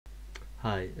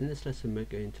Hi, in this lesson we're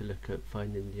going to look at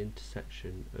finding the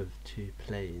intersection of two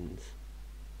planes.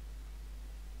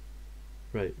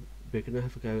 Right, we're going to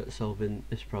have a go at solving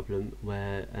this problem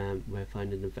where we're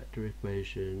finding the vector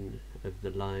equation of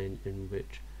the line in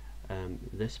which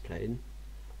this plane,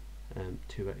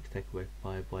 2x take away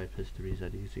 5y plus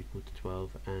 3z is equal to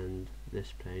 12, and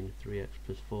this plane, 3x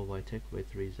plus 4y take away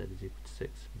 3z is equal to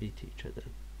 6, meet each other.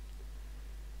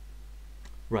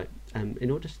 Right,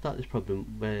 in order to start this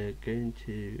problem, we're going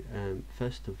to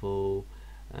first of all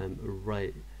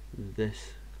write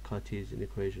this Cartesian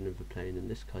equation of a plane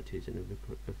and this Cartesian of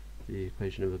the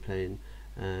equation of a plane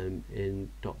in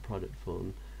dot product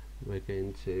form. We're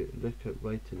going to look at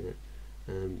writing it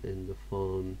in the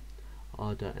form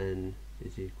r dot n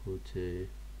is equal to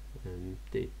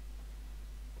d.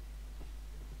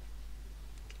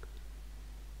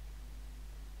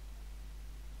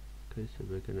 Okay, so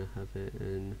we're going to have it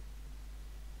in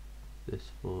this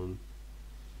form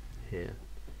here.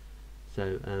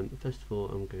 So first of all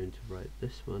I'm going to write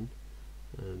this one,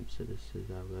 so this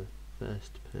is our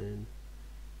first plane,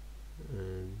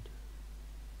 and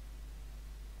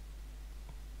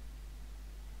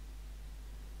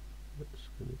that's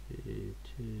going to be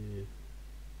 2,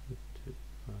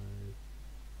 5,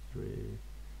 3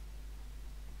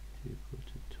 equal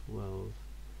to 12,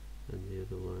 and the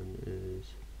other one is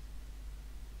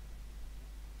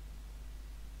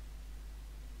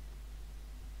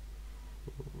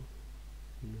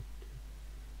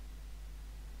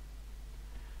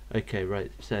okay,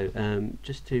 right, so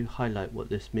just to highlight what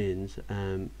this means,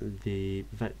 the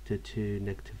vector 2,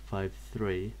 negative 5,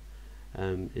 3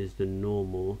 is the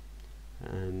normal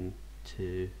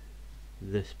to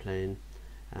this plane,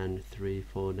 and 3,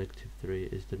 4, negative 3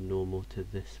 is the normal to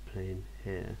this plane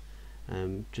here.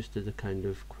 Just as a kind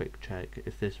of quick check,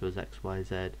 if this was x, y,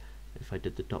 z, if I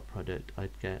did the dot product,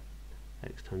 I'd get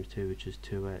x times 2, which is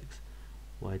 2x,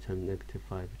 y times negative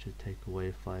 5, which is take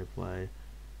away 5y,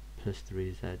 plus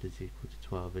 3z is equal to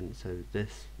 12, and so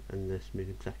this and this mean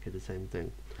exactly the same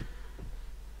thing.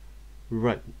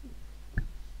 Right.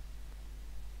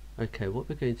 Okay, what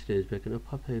we're going to do is we're going to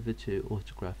pop over to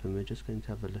autograph and we're just going to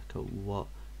have a look at what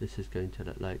this is going to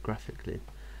look like graphically.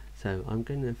 So I'm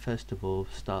going to first of all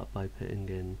start by putting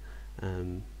in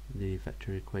the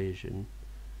vector equation,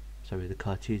 sorry, the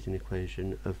Cartesian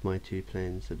equation of my two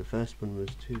planes. So the first one was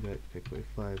 2x take away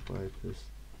 5y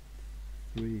plus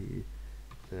 3z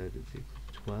is equal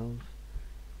to 12,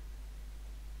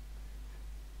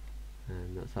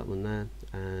 and that's that one there.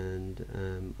 And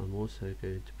I'm also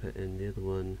going to put in the other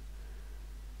one,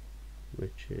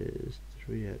 which is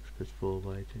 3x plus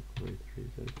 4y take away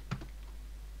 3z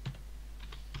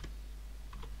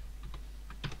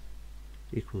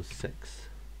equals 6.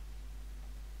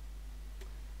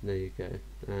 There you go,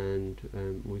 and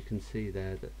we can see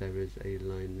there that there is a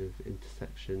line of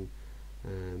intersection,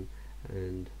 and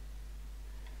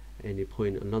any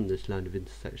point along this line of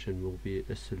intersection will be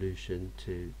a solution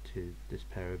to this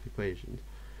pair of equations.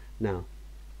 Now,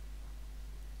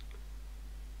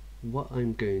 what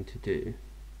I'm going to do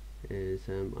is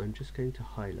I'm just going to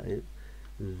highlight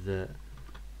that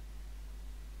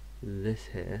this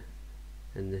here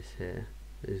and this here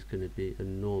is going to be a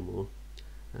normal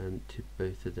to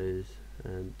both of those,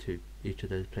 to each of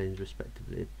those planes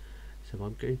respectively. So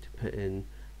I'm going to put in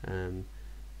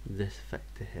this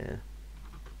vector here.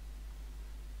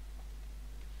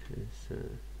 Okay, so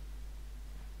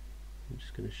I'm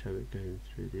just going to show it going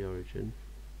through the origin.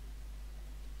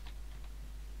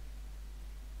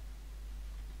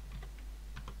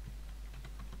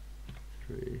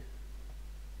 And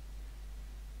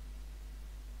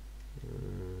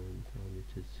I'll need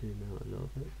to zoom out a little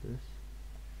bit for this.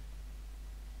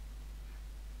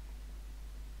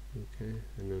 Okay,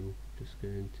 and I'm just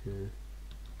going to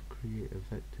create a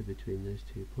vector between those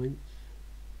 2 points,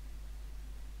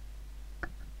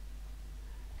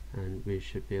 and we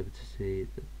should be able to see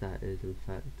that that is in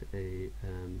fact a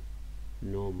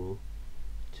normal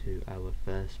to our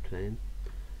first plane.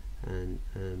 And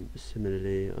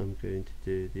similarly I'm going to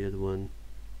do the other one,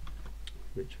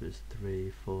 which was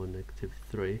 3, 4, negative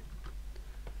 3.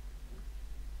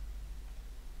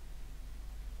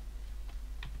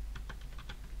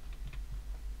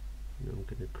 And I'm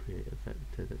going to create a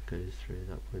vector that goes through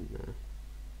that point there.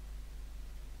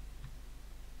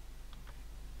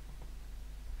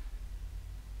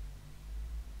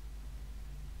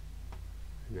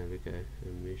 And there we go,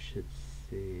 and we should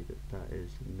see that that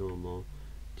is normal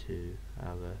to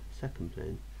our second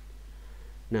plane.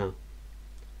 Now,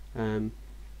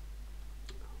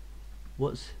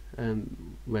 what's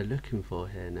we're looking for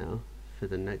here now for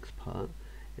the next part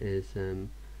is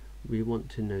we want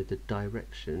to know the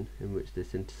direction in which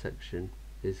this intersection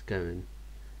is going.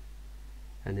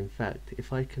 And in fact,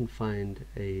 if I can find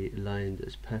a line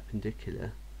that's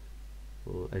perpendicular,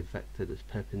 or a vector that's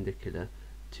perpendicular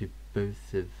to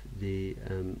both of the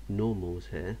normals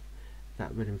here,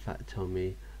 that would in fact tell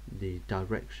me the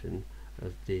direction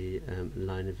of the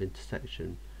line of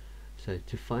intersection. So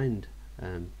to find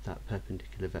that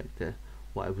perpendicular vector,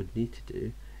 what I would need to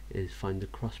do is find the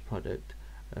cross product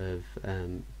of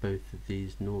both of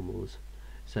these normals.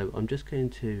 So I'm just going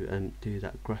to do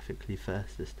that graphically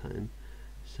first this time,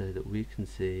 so that we can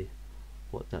see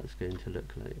what that's going to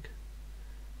look like.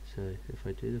 So if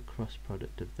I do the cross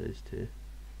product of those two,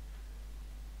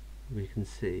 we can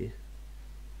see,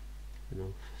 and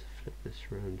I'll flip this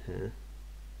around here.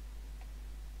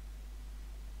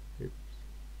 Oops.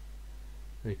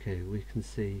 Okay, we can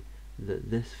see that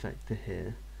this vector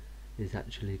here is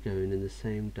actually going in the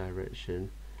same direction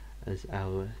as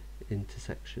our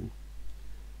intersection.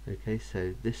 Okay,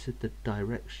 so this is the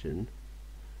direction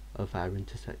of our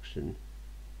intersection.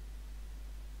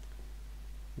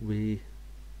 We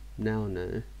now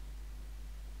know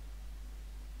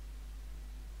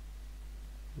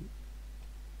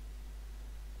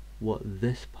what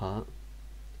this part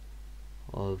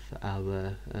of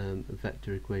our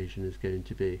vector equation is going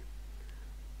to be.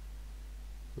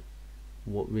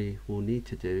 What we will need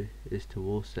to do is to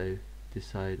also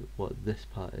decide what this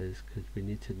part is, because we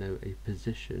need to know a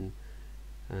position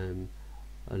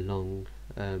along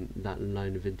that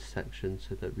line of intersection,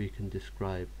 so that we can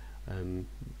describe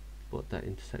what that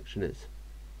intersection is.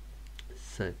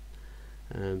 So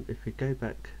if we go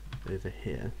back over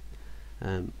here,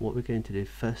 what we're going to do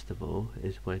first of all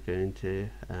is we're going to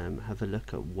have a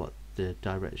look at what the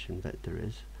direction vector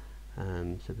is.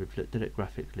 So we've looked at it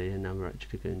graphically, and now we're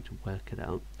actually going to work it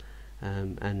out,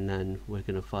 and then we're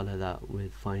going to follow that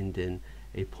with finding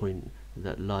a point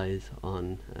that lies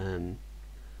on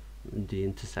the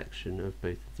intersection of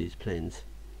both of these planes.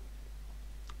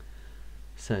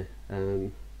 So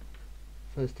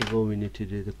first of all, we need to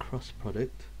do the cross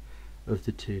product of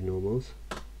the two normals.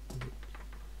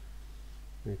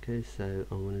 Okay, so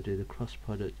I want to do the cross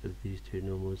product of these two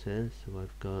normals here. So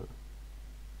I've got,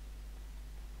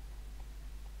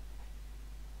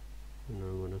 and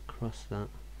I want to cross that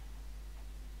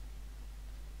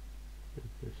with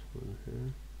this one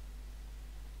here.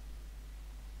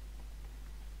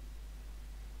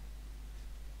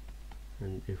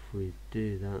 And if we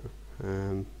do that,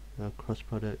 our cross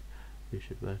product, we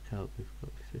should work out we've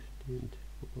got 15 to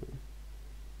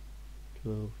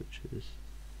 12, which is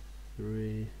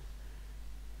 3,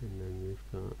 and then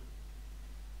we've got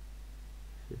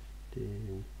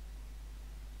 15,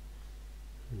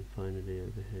 and finally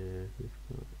over here we've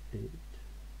got 8,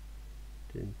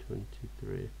 10,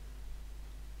 23.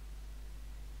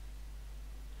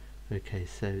 Okay,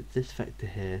 so this vector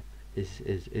here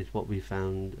is what we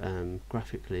found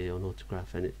graphically on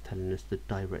autograph, and it's telling us the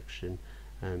direction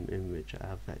in which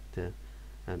our vector,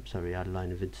 our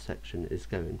line of intersection is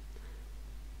going.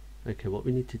 Okay, what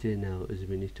we need to do now is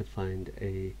we need to find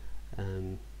a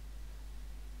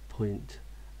point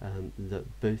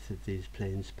that both of these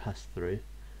planes pass through,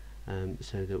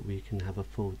 so that we can have a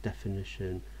full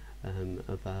definition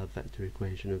of our vector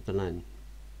equation of the line.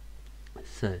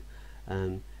 So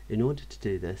in order to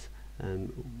do this,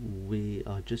 we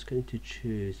are just going to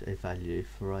choose a value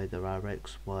for either our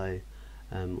x, y,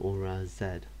 or our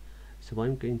z. So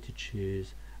I'm going to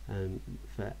choose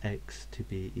for x to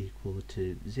be equal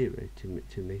to 0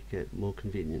 to make it more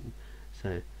convenient.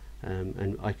 So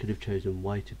and I could have chosen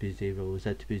y to be 0 or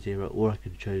z to be 0, or I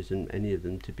could have chosen any of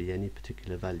them to be any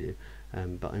particular value,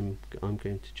 but I'm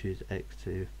going to choose x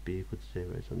to be equal to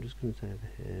 0. So I'm just going to say over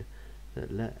here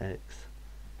that let x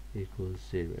equals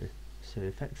 0. So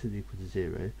if x is equal to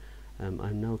 0,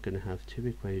 I'm now going to have two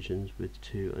equations with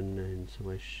two unknowns, so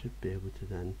I should be able to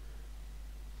then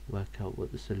work out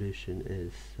what the solution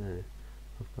is. So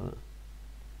I've got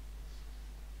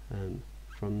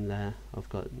from there I've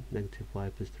got negative y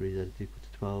plus 3z is equal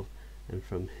to 12, and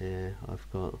from here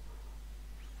I've got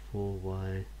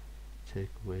 4y take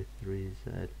away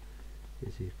 3z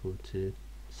is equal to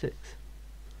 6.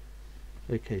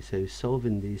 Okay, so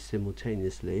solving these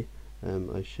simultaneously,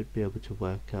 I should be able to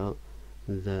work out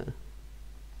that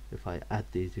if I add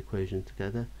these equations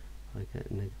together, I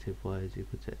get negative y is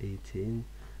equal to 18,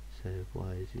 so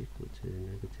y is equal to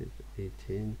negative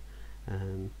 18,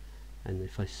 and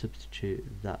if I substitute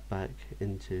that back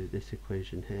into this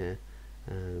equation here,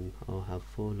 I'll have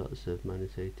 4 lots of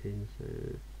minus 18, so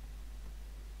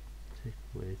take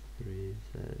away 3z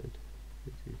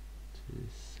is equal to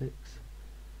 6.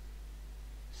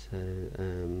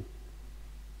 So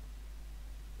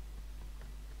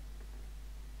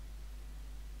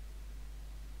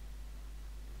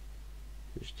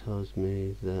which tells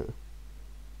me that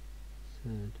Z.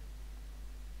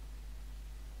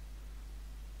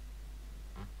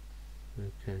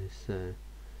 Okay, so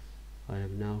I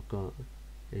have now got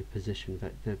a position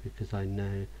vector because I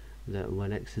know that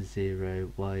when x is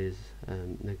 0, y is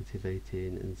negative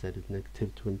 18 and z is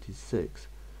negative 26.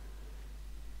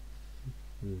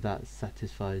 That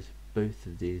satisfies both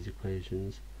of these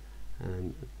equations,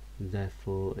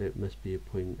 therefore it must be a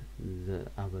point that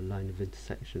our line of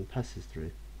intersection passes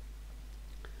through.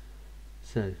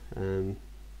 So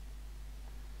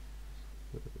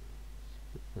put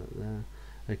that there.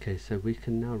 Okay, so we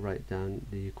can now write down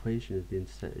the equation of the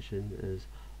intersection as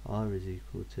r is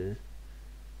equal to,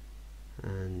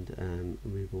 and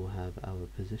we will have our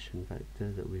position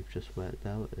vector that we've just worked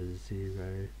out as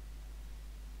 0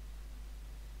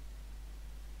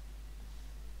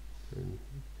 and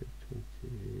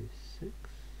 26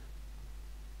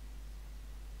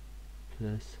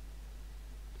 plus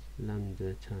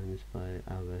lambda times by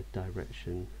our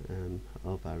direction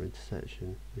of our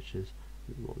intersection, which is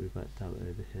what we worked out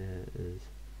over here is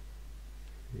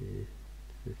 3,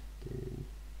 15,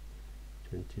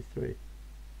 23.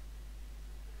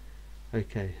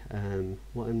 Okay,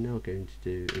 what I'm now going to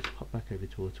do is pop back over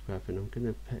to autograph, and I'm going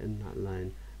to put in that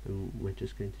line, and we're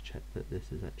just going to check that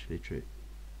this is actually true.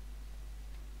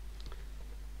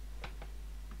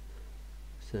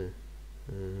 So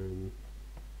I'm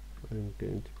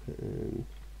going to put in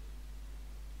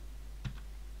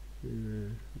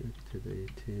 0, negative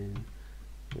 18,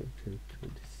 negative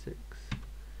 26,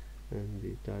 and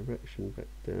the direction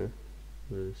vector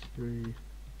was 3,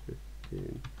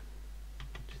 15,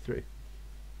 23.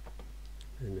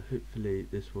 And hopefully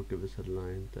this will give us a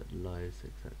line that lies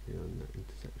exactly on that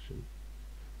intersection,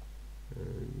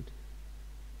 and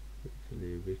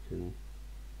hopefully we can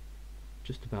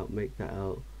just about make that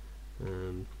out.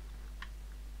 And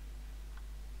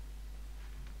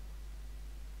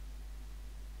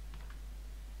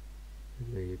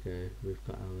there you go, we've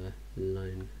got our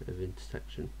line of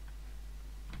intersection.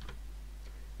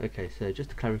 Okay, so just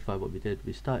to clarify what we did,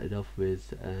 we started off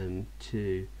with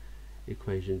two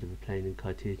equations of a plane in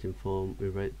Cartesian form. We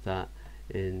wrote that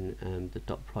in the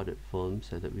dot product form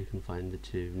so that we can find the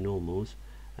two normals.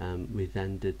 We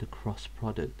then did the cross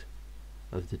product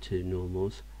of the two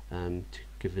normals to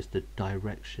give us the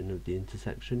direction of the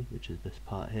intersection, which is this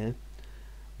part here.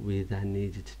 We then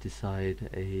needed to decide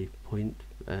a point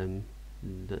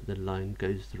that the line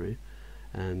goes through,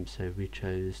 so we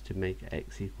chose to make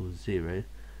x equals 0,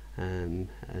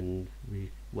 and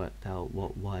we worked out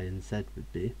what y and z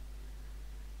would be.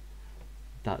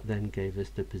 That then gave us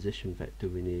the position vector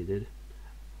we needed,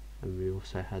 and we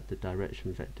also had the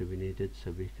direction vector we needed,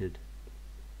 so we could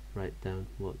write down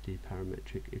what the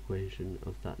parametric equation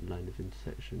of that line of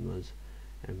intersection was,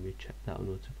 and we checked that on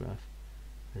autograph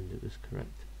and it was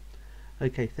correct.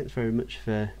 Okay, thanks very much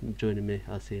for joining me.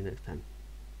 I'll see you next time.